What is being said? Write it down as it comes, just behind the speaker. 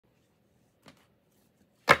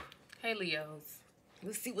Hey Leos,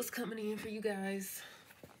 let's see what's coming in for you guys.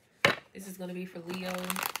 This is going to be for Leo,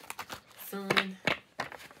 Sun,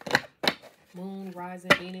 Moon, Rising,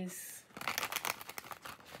 Venus,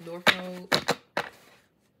 North Node.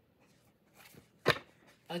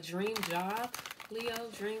 A dream job, Leo,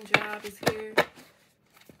 dream job is here.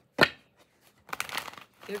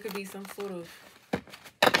 There could be some sort of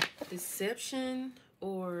deception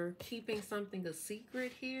or keeping something a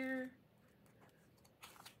secret here.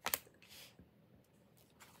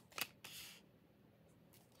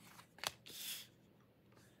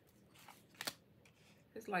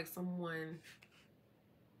 It's like someone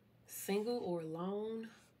single or alone.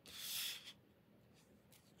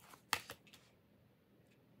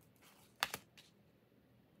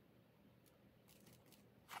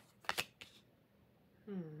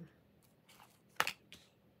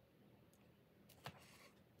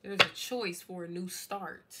 There's a choice for a new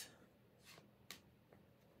start.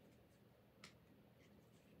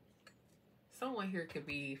 Someone here could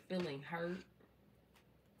be feeling hurt.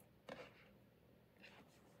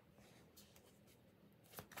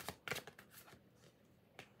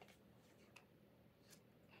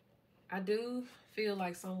 I do feel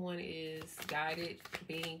like someone is guided,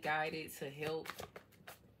 being guided to help.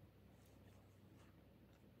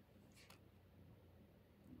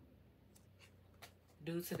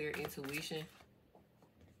 Due to their intuition,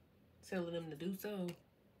 telling them to do so.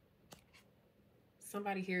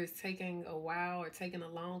 Somebody here is taking a while or taking a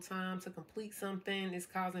long time to complete something. It's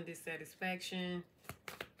causing dissatisfaction.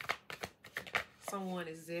 Someone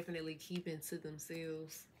is definitely keeping to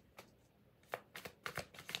themselves.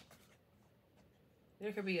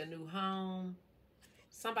 There could be a new home.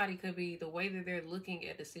 Somebody could be, the way that they're looking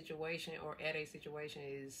at the situation or at a situation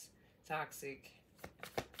is toxic.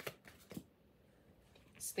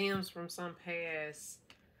 Stems from some past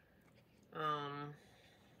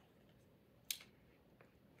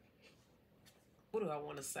what do I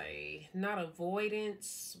want to say? Not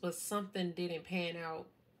avoidance, but something didn't pan out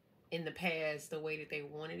in the past the way that they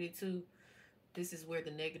wanted it to. This is where the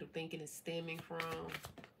negative thinking is stemming from.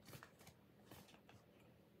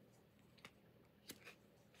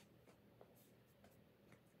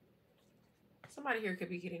 Somebody here could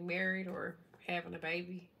be getting married or having a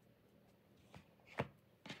baby.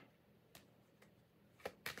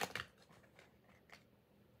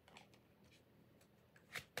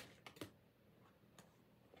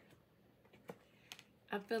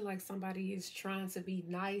 I feel like somebody is trying to be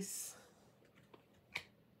nice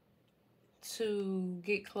to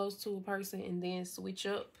get close to a person and then switch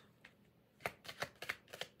up.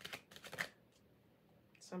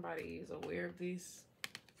 Somebody is aware of this.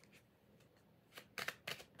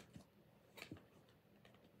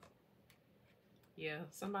 Yeah,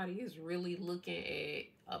 somebody is really looking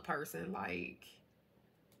at a person like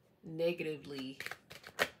negatively.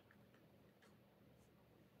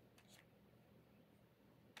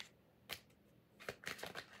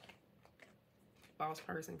 Boss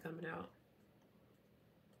person coming out.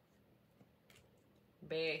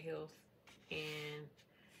 Bad health and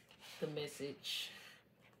the message.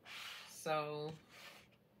 So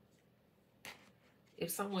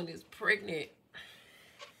if someone is pregnant,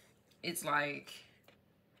 it's like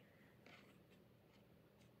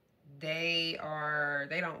they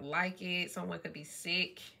don't like it. Someone could be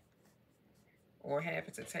sick or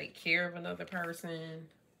having to take care of another person.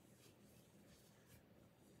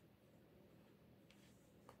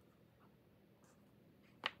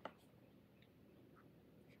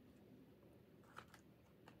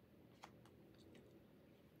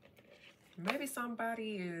 Maybe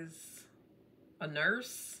somebody is a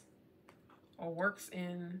nurse or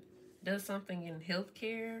does something in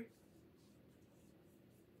healthcare.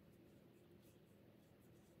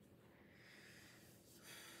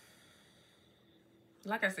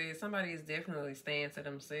 Like I said, somebody is definitely staying to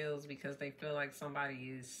themselves because they feel like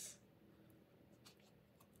somebody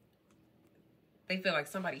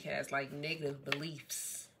has like negative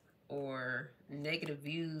beliefs or negative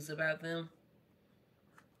views about them.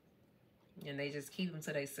 And they just keep them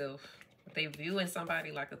to themselves. They viewing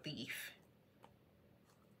somebody like a thief.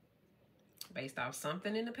 Based off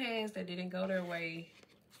something in the past that didn't go their way.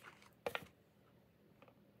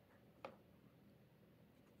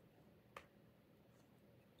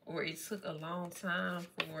 Or it took a long time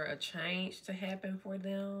for a change to happen for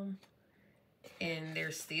them. And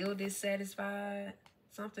they're still dissatisfied.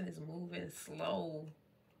 Something is moving slow.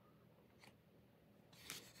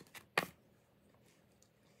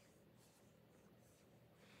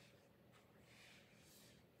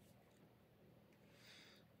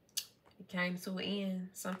 It came to an end.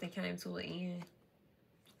 Something came to an end.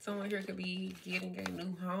 Someone here could be getting a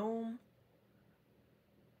new home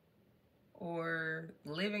or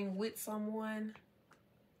living with someone.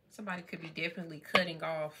 Somebody could be definitely cutting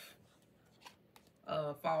off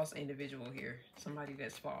a false individual here. Somebody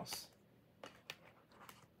that's false.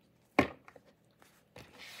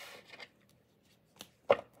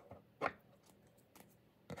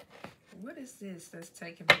 What is this that's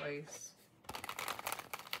taking place?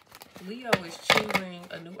 Leo is choosing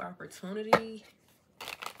a new opportunity.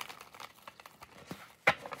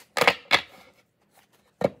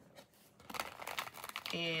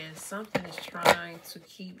 And something is trying to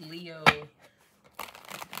keep Leo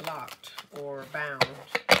blocked or bound.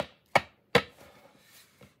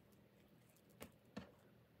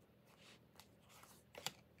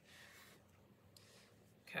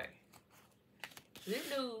 Okay. Good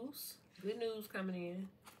news. Good news coming in.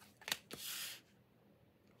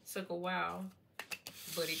 Took a while,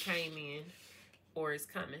 but it came in, or it's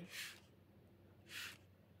coming.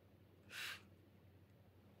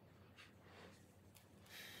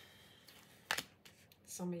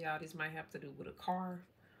 Some of y'all, this might have to do with a car,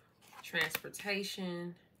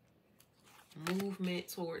 transportation, movement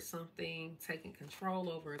towards something, taking control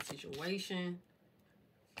over a situation.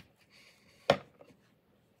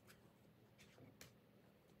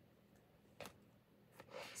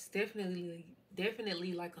 It's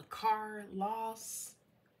definitely like a car loss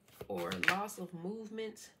or loss of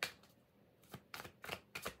movement.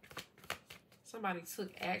 Somebody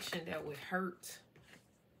took action that would hurt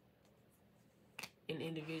an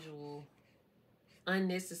individual.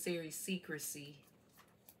 Unnecessary secrecy.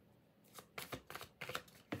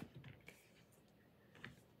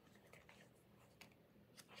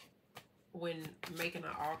 When making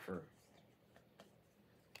an offer.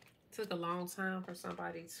 Took a long time for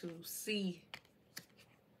somebody to see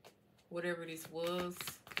whatever this was.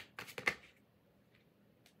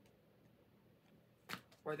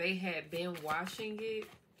 Or they had been watching it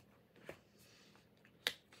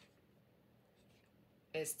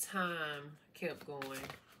as time kept going.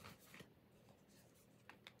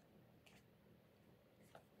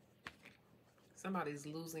 Somebody's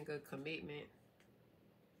losing a commitment.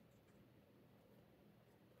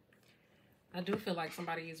 I do feel like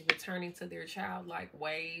somebody is returning to their childlike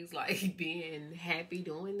ways, like being happy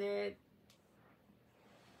doing that.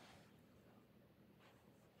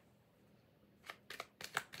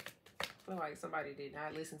 I feel like somebody did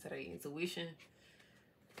not listen to their intuition.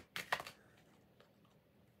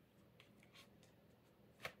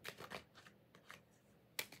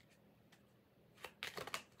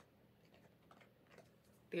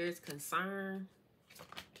 There's concern.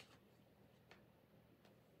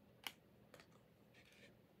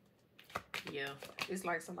 Yeah, it's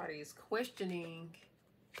like somebody is questioning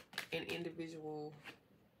an individual.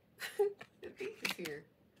 The thief is here.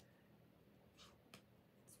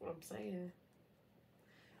 That's what I'm saying.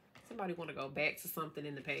 Somebody want to go back to something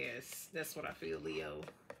in the past. That's what I feel, Leo.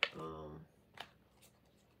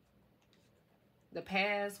 The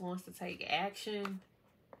past wants to take action.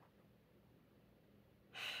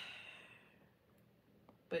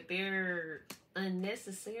 But they're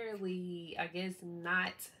unnecessarily, I guess,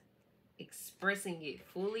 not expressing it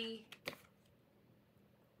fully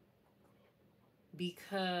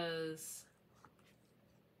because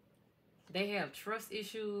they have trust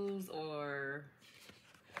issues, or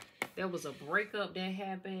there was a breakup that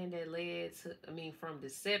happened that led to, from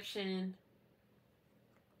deception,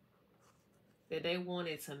 that they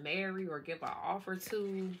wanted to marry or give an offer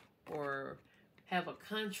to or have a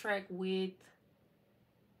contract with.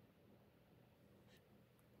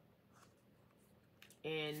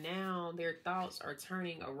 And now their thoughts are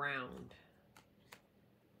turning around.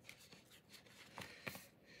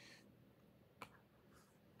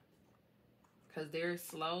 Because they're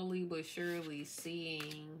slowly but surely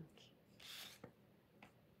seeing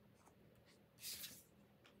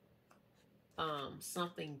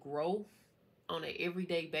something grow on an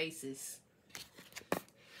everyday basis.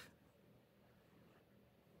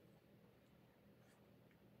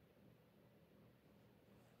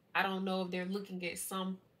 I don't know if they're looking at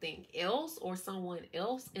something else or someone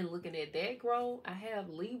else and looking at that grow. I have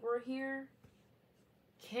Libra here,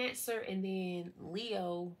 Cancer, and then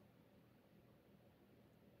Leo.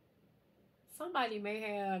 Somebody may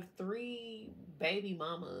have 3 baby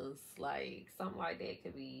mamas, like something like that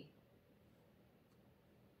could be.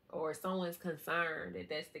 Or someone's concerned that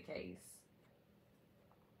that's the case.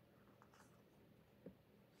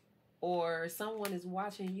 Or someone is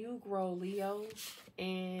watching you grow, Leo,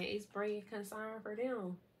 and it's bringing concern for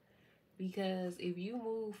them. Because if you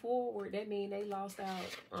move forward, that means they lost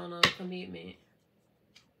out on a commitment.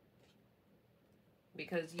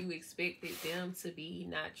 because you expected them to be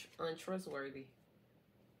not untrustworthy.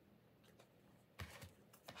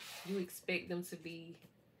 You expect them to be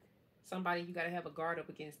somebody you got to have a guard up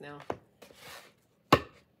against now.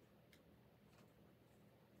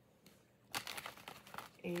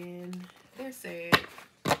 And they're sad.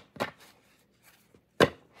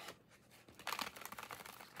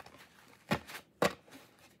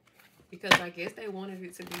 Because I guess they wanted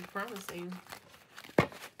it to be promising.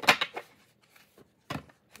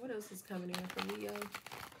 What else is coming in for Leo?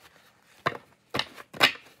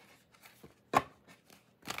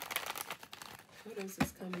 What else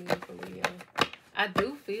is coming in for Leo? I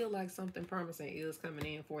do feel like something promising is coming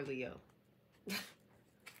in for Leo.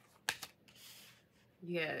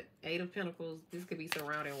 Yeah, 8 of Pentacles. This could be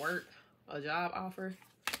surrounding work, a job offer.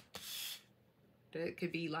 That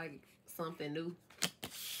could be like something new.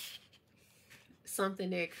 Something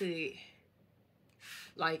that could,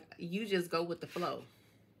 like, you just go with the flow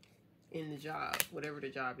in the job, whatever the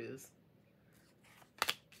job is.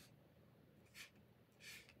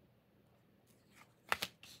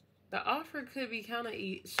 The offer could be kind of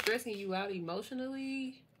stressing you out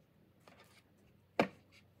emotionally.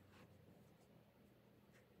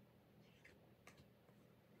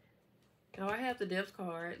 Now I have the Death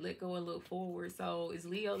card, let go and look forward. So is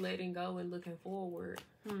Leo letting go and looking forward?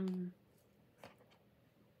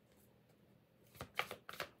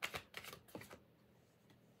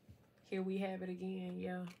 Here we have it again,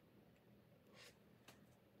 yeah.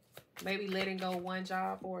 Maybe letting go one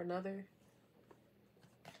job or another.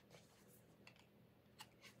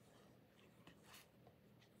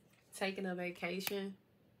 Taking a vacation.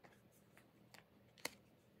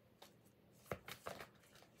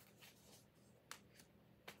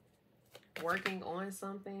 Working on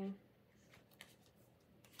something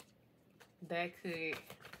that could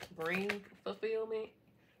bring fulfillment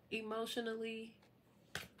emotionally.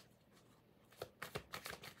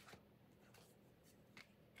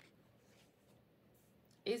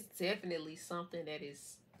 It's definitely something that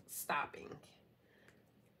is stopping.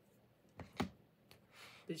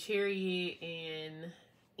 The Chariot and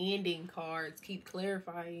ending cards keep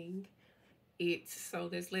clarifying it. So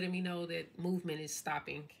that's letting me know that movement is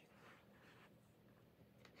stopping.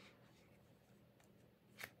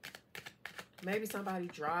 Maybe somebody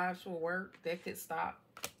drives for work. That could stop.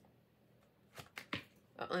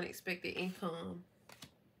 An unexpected income.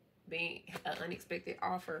 Being an unexpected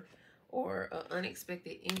offer. Or an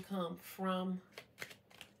unexpected income from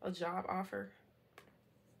a job offer.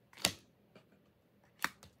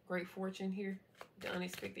 Great fortune here. The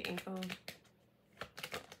unexpected income.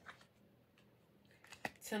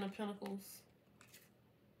 10 of Pentacles.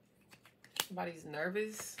 Somebody's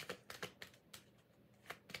nervous.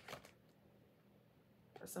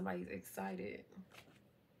 Or somebody's excited.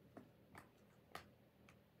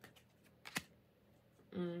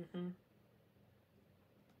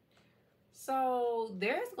 So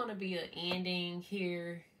there's going to be an ending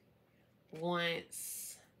here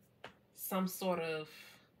once some sort of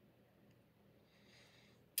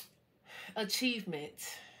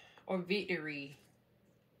achievement or victory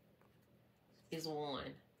is won.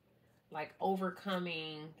 Like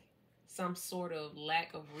overcoming some sort of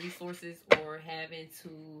lack of resources or having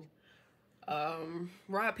to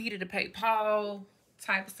rob Peter to pay Paul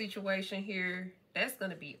type of situation here. That's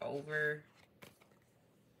going to be over.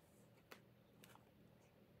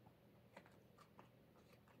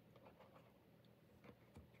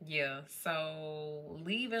 Yeah, so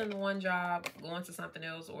leaving one job, going to something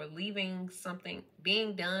else, or leaving something,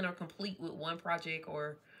 being done or complete with one project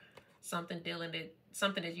or something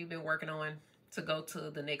that you've been working on to go to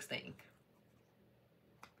the next thing.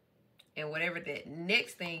 And whatever that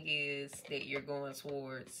next thing is that you're going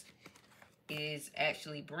towards is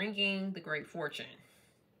actually bringing the great fortune.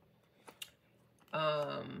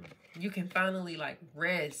 You can finally like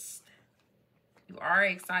rest. You are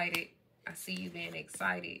excited. I see you being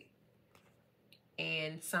excited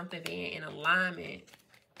and something being in alignment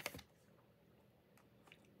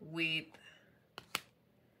with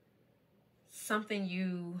something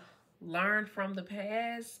you learned from the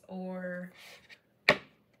past or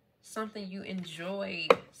something you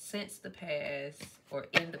enjoyed since the past or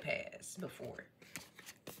in the past before.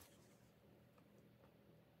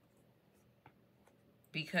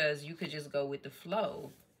 Because you could just go with the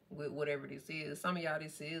flow with whatever this is. Some of y'all,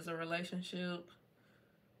 this is a relationship.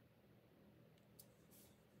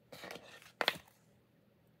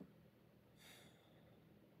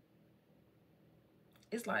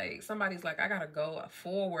 It's like somebody's like, I gotta go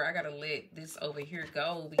forward. I gotta let this over here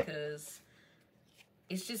go because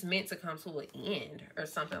it's just meant to come to an end or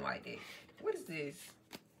something like that. What is this?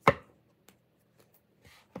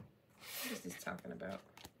 this talking about?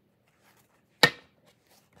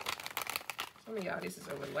 Some of y'all, this is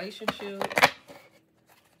a relationship.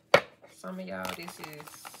 Some of y'all, this is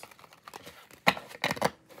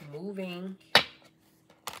moving.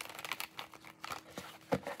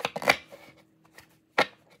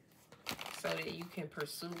 So that you can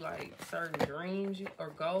pursue like certain dreams or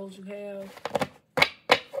goals you have.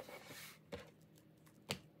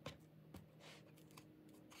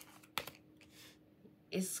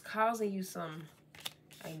 It's causing you some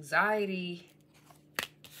anxiety.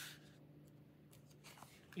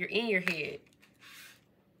 You're in your head.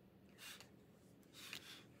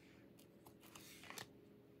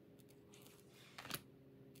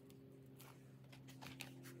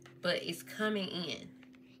 But it's coming in.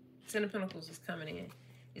 Ten of Pentacles is coming in.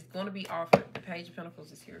 It's going to be offered. The Page of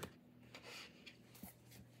Pentacles is here.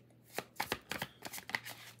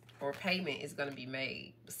 Or payment is going to be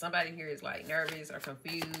made. But somebody here is like nervous or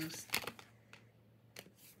confused.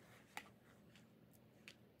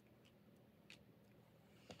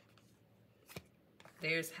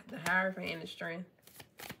 There's the Hierophant and the Strength.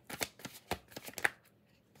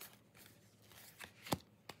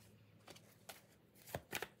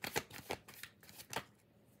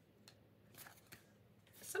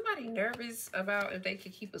 Somebody nervous about if they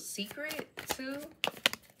could keep a secret too.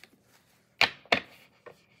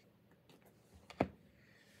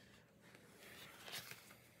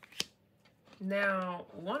 Now,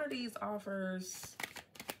 one of these offers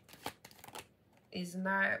is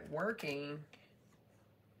not working.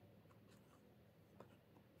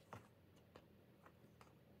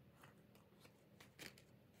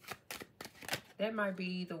 That might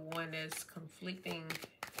be the one that's conflicting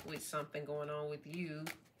with something going on with you.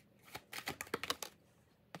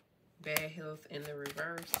 Bad health in the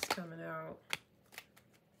reverse is coming out.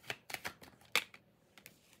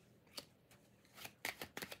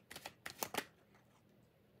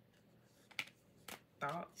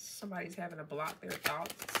 Thoughts. Somebody's having to block their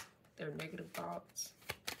thoughts, their negative thoughts.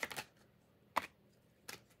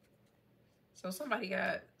 So somebody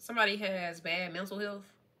has bad mental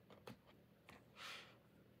health.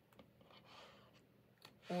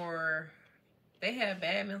 Or they have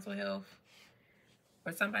bad mental health.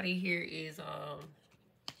 Or somebody here is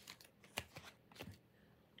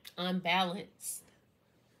unbalanced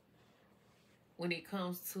when it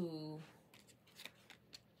comes to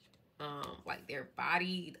like their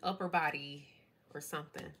body, upper body or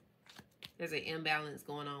something. There's an imbalance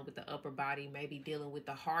going on with the upper body, maybe dealing with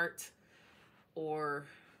the heart or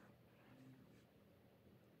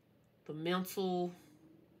the mental,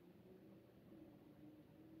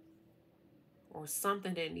 or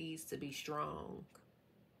something that needs to be strong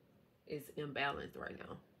is imbalanced right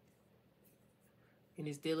now. And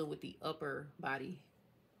it's dealing with the upper body.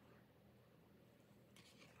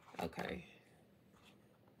 Okay.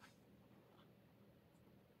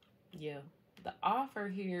 Yeah. The offer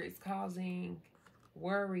here is causing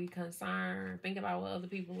worry, concern. Think about what other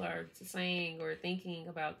people are saying or thinking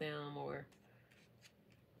about them, or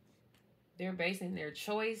they're basing their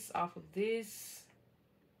choice off of this.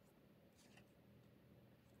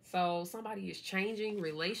 So somebody is changing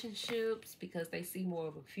relationships because they see more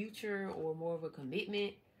of a future or more of a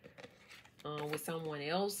commitment with someone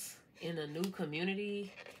else in a new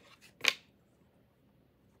community.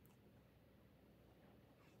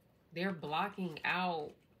 They're blocking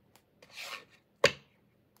out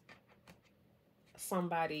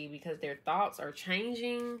somebody because their thoughts are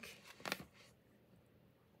changing.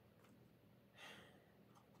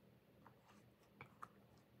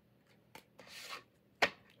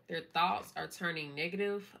 Their thoughts are turning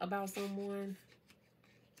negative about someone.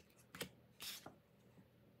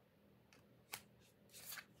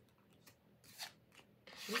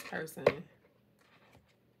 This person,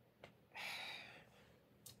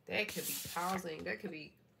 that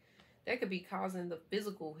could be causing the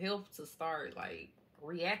physical health to start like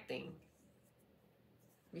reacting,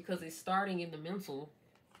 because it's starting in the mental.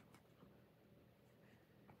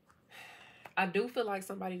 I do feel like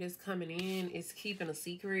somebody that's coming in is keeping a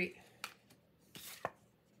secret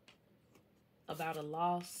about a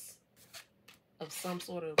loss of some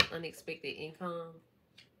sort of unexpected income.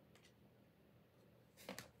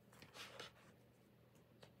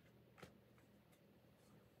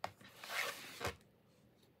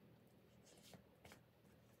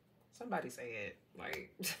 Somebody say it.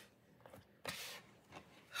 Like,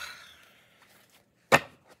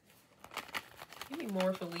 give me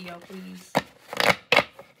more for Leo, please.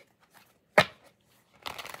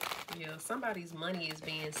 Yeah, somebody's money is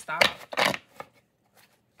being stopped.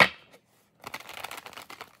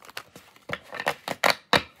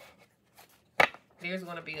 there's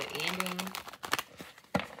going to be an ending.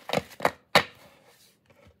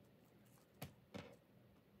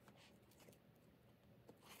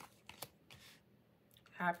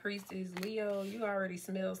 High Priestess, Leo, you already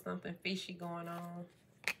smell something fishy going on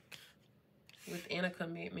within a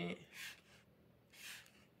commitment.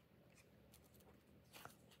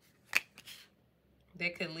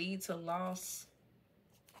 That could lead to loss,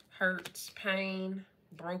 hurt, pain,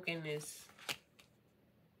 brokenness.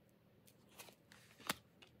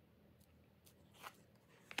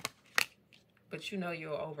 But you know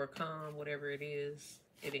you'll overcome whatever it is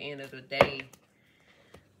at the end of the day.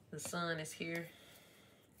 The sun is here.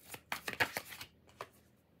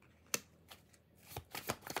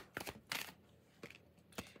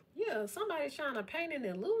 Yeah, somebody's trying to paint an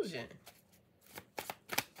illusion.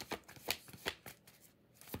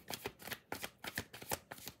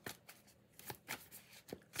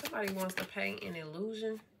 Somebody wants to paint an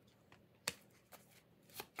illusion.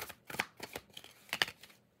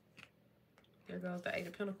 There goes the Eight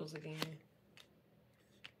of Pentacles again.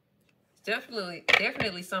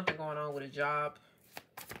 Definitely something going on with a job.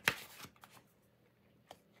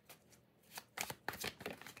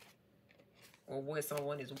 Or what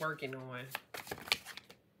someone is working on.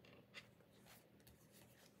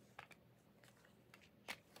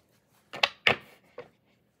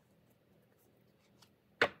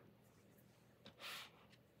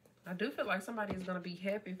 I do feel like somebody is going to be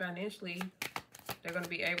happy financially. They're going to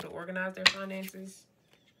be able to organize their finances.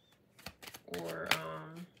 Or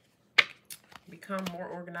become more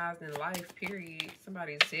organized in life, period.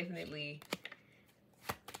 Somebody's definitely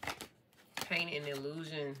painting an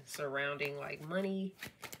illusion surrounding like money.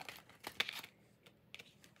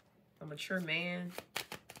 A mature man.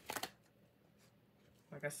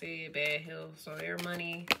 Like I said, bad health. So their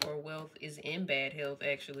money or wealth is in bad health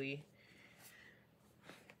actually.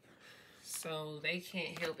 So they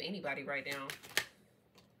can't help anybody right now.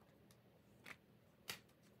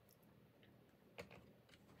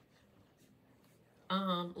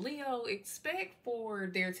 Leo, expect for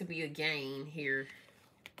there to be a gain here.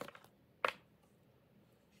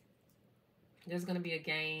 There's going to be a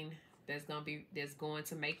gain that's going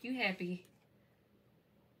to make you happy.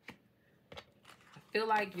 I feel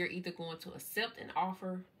like you're either going to accept an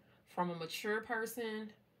offer from a mature person,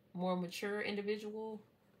 more mature individual,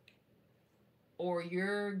 or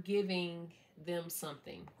you're giving them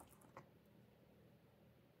something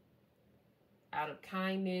out of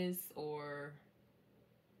kindness or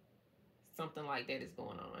something like that is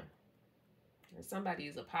going on. And somebody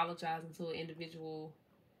is apologizing to an individual.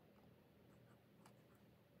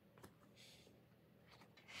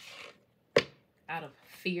 Out of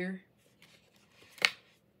fear.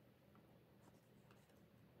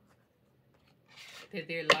 That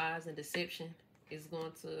their lies and deception is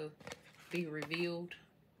going to be revealed.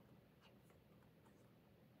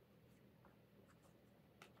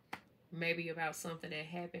 Maybe about something that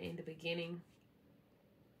happened in the beginning.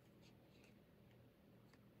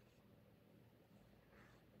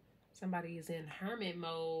 Somebody is in hermit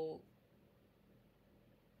mode.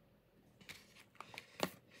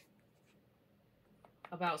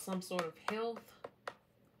 About some sort of health.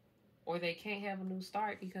 Or they can't have a new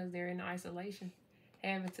start because they're in isolation.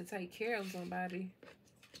 Having to take care of somebody.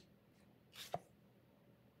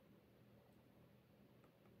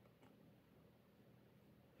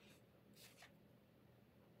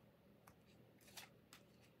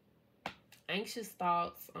 Anxious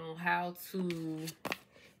thoughts on how to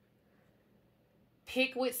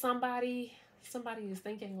pick with somebody. Somebody is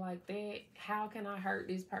thinking like that. How can I hurt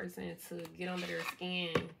this person to get under their skin?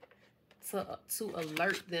 To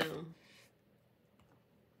alert them.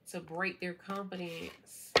 To break their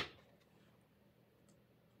confidence.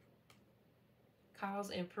 Cause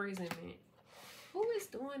imprisonment. Who is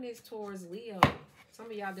doing this towards Leo? Some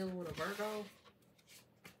of y'all dealing with a Virgo.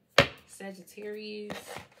 Sagittarius.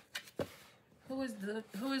 Who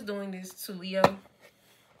is doing this to Leo?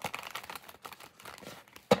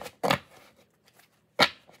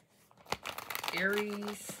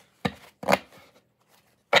 Aries.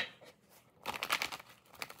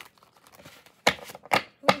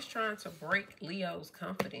 Who is trying to break Leo's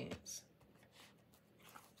confidence?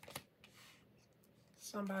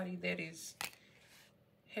 Somebody that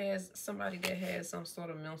has some sort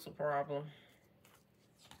of mental problem.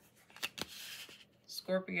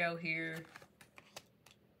 Scorpio here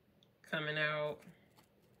coming out.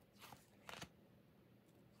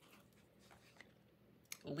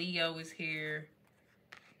 Leo is here.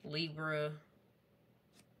 Libra.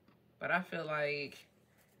 But I feel like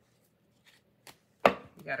you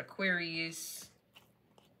got Aquarius.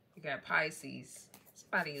 You got Pisces.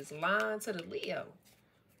 Somebody is lying to the Leo.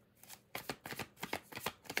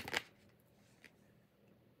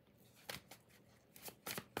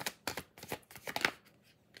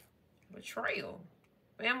 betrayal.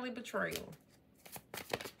 Family betrayal.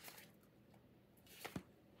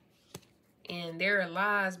 And there are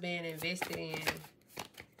lies being invested in,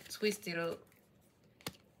 twisted up,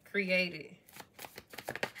 created,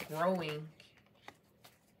 growing.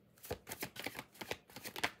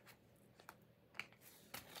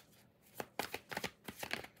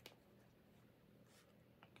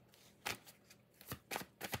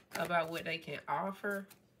 About what they can offer.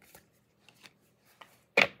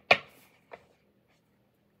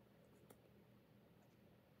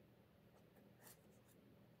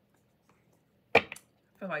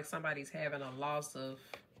 I feel like somebody's having a loss of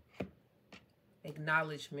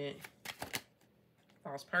acknowledgement.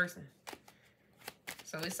 False person.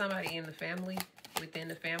 So it's somebody in the family, within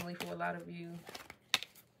the family for a lot of you.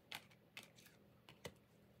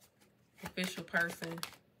 Official person.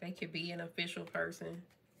 They could be an official person.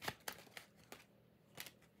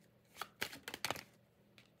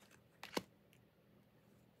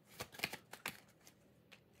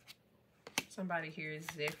 Somebody here is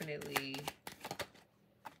definitely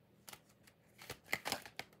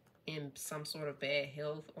in some sort of bad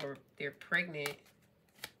health, or they're pregnant.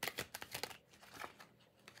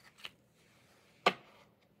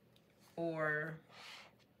 Or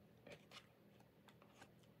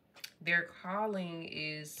their calling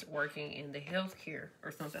is working in the healthcare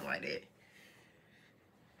or something like that.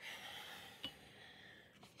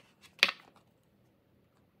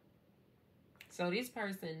 So this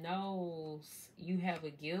person knows you have a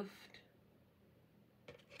gift.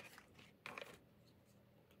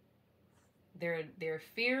 They're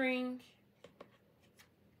fearing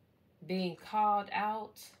being called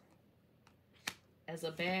out as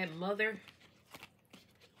a bad mother,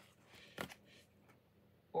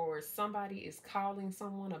 or somebody is calling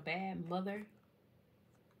someone a bad mother.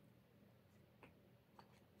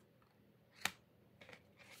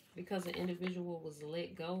 Because an individual was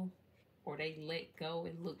let go, or they let go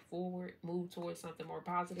and look forward, move towards something more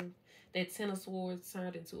positive. That 10 of Swords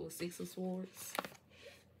turned into a 6 of Swords.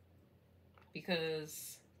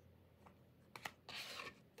 Because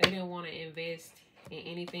they didn't want to invest in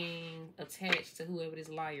anything attached to whoever this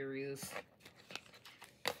liar is.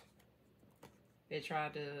 They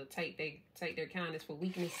tried to take their kindness for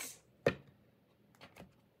weakness.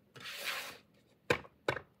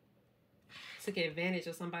 Took advantage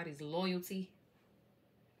of somebody's loyalty.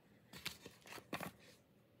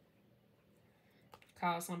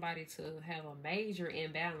 Caused somebody to have a major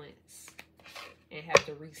imbalance and have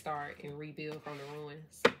to restart and rebuild from the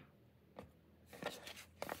ruins.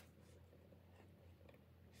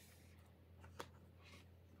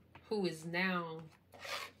 Who is now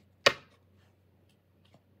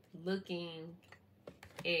looking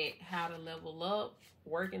at how to level up,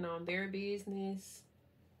 working on their business,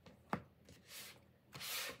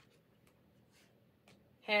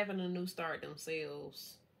 having a new start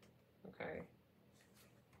themselves. Okay.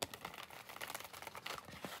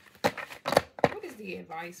 What is the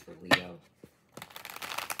advice for Leo?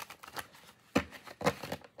 What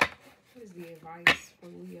is the advice for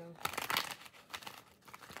Leo?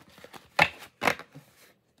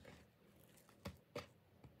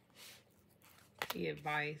 The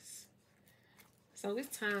advice. So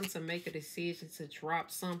it's time to make a decision to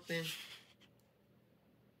drop something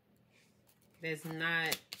that's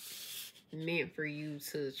not meant for you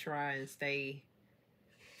to try and stay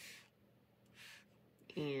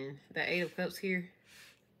in. The 8 of Cups here.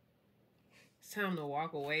 It's time to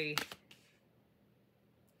walk away.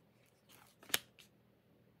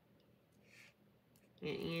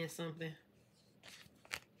 And end something.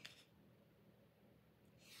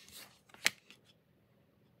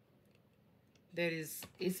 That is,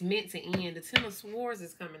 it's meant to end. The 10 of Swords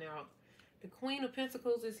is coming out. The Queen of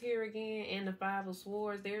Pentacles is here again, and the 5 of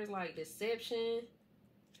Swords. There's like deception.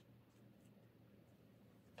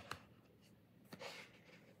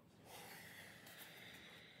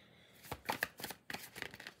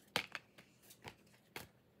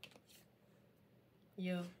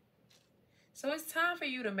 Yeah. So it's time for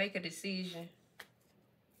you to make a decision.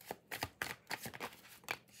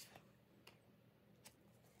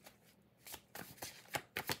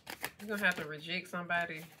 You're going to have to reject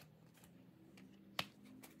somebody.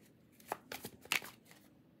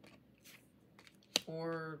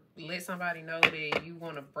 Or let somebody know that you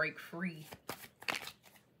want to break free.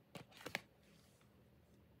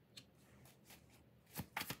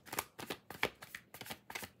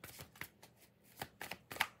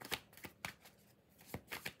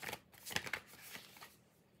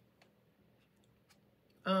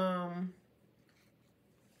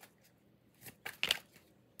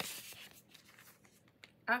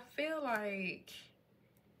 I feel like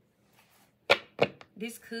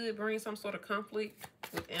this could bring some sort of conflict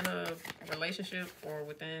within a relationship or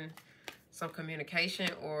within some communication,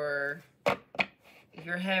 or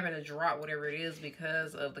you're having to drop whatever it is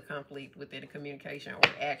because of the conflict within the communication or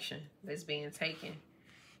action that's being taken.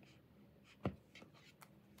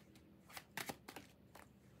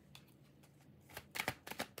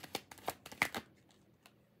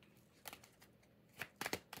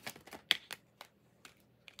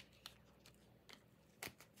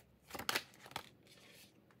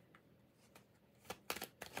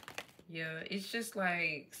 Yeah, it's just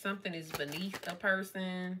like something is beneath a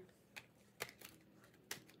person.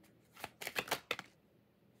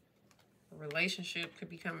 A relationship could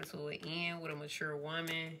be coming to an end with a mature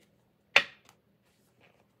woman.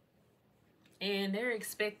 And they're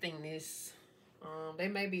expecting this. They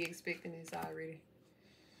may be expecting this already.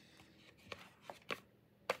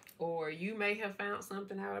 Or you may have found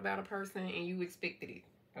something out about a person and you expected it.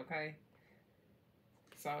 Okay?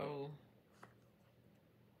 So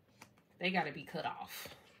they got to be cut off.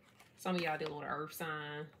 Some of y'all dealing with an earth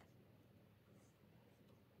sign.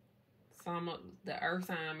 Some of the earth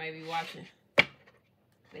sign may be watching.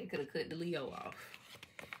 They could have cut the Leo off.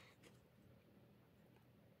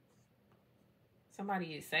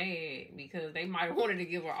 Somebody is sad because they might have wanted to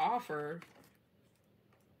give an offer.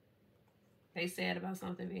 They sad about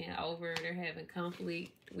something being over. They're having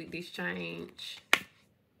conflict with this change.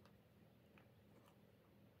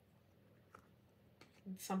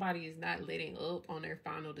 Somebody is not letting up on their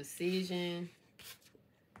final decision.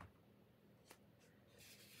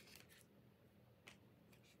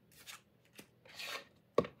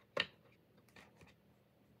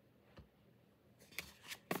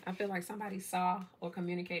 I feel like somebody saw or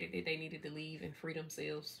communicated that they needed to leave and free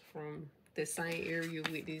themselves from the same area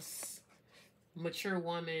with this mature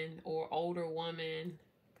woman or older woman,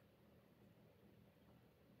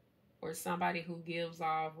 or somebody who gives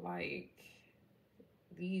off like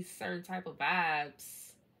these certain type of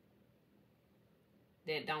vibes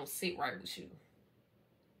that don't sit right with you.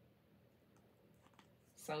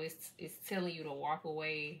 So it's telling you to walk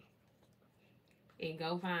away and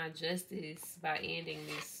go find justice by ending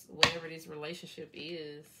this, whatever this relationship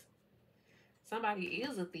is. Somebody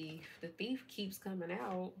is a thief. The thief keeps coming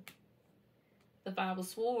out. The 5 of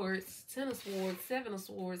Swords, 10 of Swords, 7 of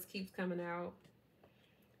Swords keeps coming out.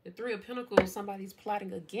 The 3 of Pentacles, somebody's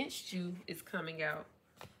plotting against you, is coming out.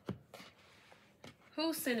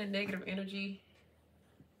 Who's sending negative energy?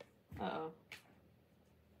 Uh-oh.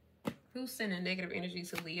 Who's sending negative energy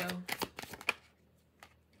to Leo?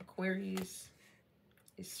 Aquarius.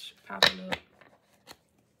 It's popping up.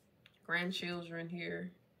 Grandchildren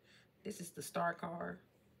here. This is the Star card.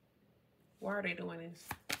 Why are they doing this?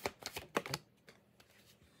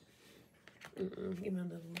 Give me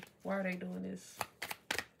another one. Why are they doing this?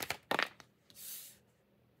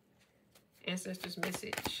 Ancestors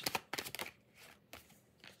message.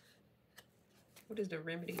 What is the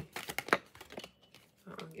remedy?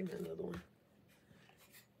 Give me another one.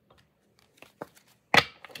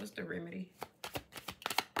 What's the remedy?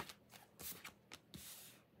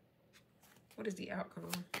 What is the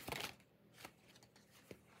outcome?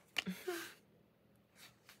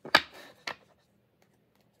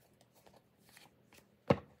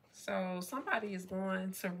 So somebody is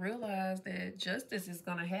going to realize that justice is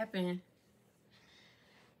going to happen.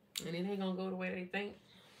 And it ain't going to go the way they think.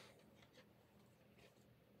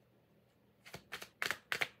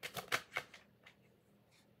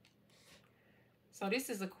 So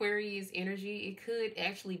this is Aquarius energy. It could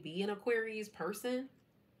actually be an Aquarius person.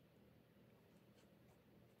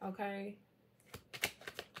 Okay.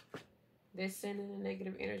 They're sending a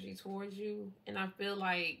negative energy towards you. And I feel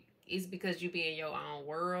like it's because you be in your own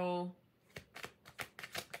world.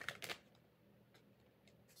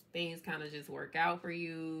 Things kind of just work out for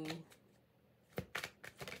you.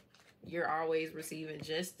 You're always receiving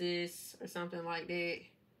justice or something like that.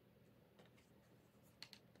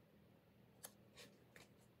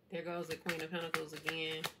 There goes the Queen of Pentacles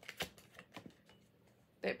again.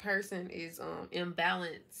 That person is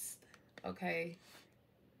imbalanced, okay?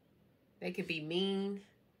 They could be mean.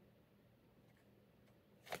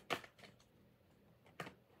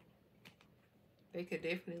 They could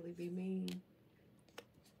definitely be mean.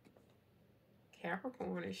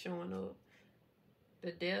 Capricorn is showing up.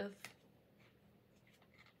 The Death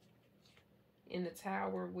in the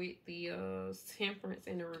Tower with the Temperance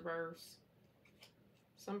in the reverse.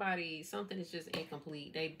 Something is just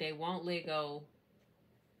incomplete. They won't let go.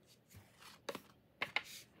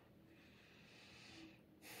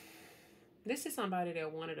 This is somebody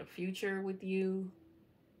that wanted a future with you.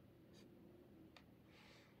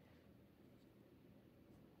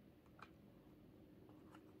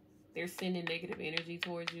 They're sending negative energy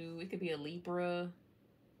towards you. It could be a Libra,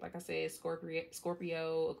 like I said,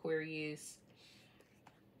 Scorpio, Aquarius.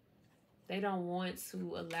 They don't want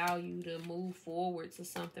to allow you to move forward to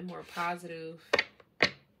something more positive.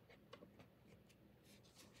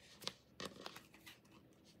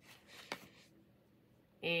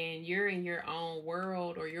 And you're in your own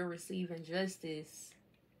world, or you're receiving justice,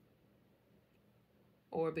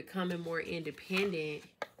 or becoming more independent.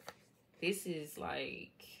 This is like,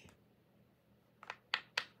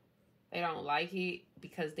 they don't like it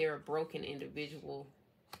because they're a broken individual.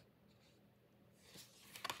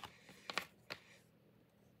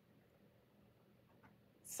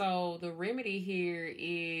 So the remedy here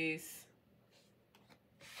is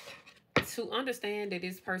to understand that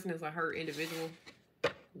this person is a hurt individual,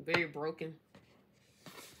 very broken.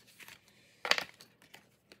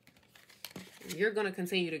 You're going to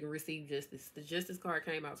continue to receive justice. The justice card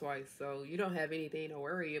came out twice, so you don't have anything to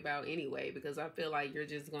worry about anyway, because I feel like you're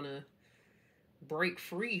just going to break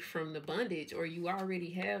free from the bondage, or you already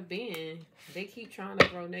have been. They keep trying to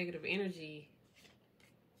throw negative energy,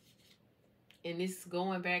 and it's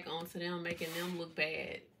going back onto them, making them look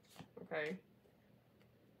bad. Okay.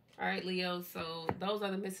 All right, Leo. So those are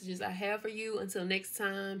the messages I have for you. Until next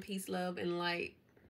time, peace, love, and light.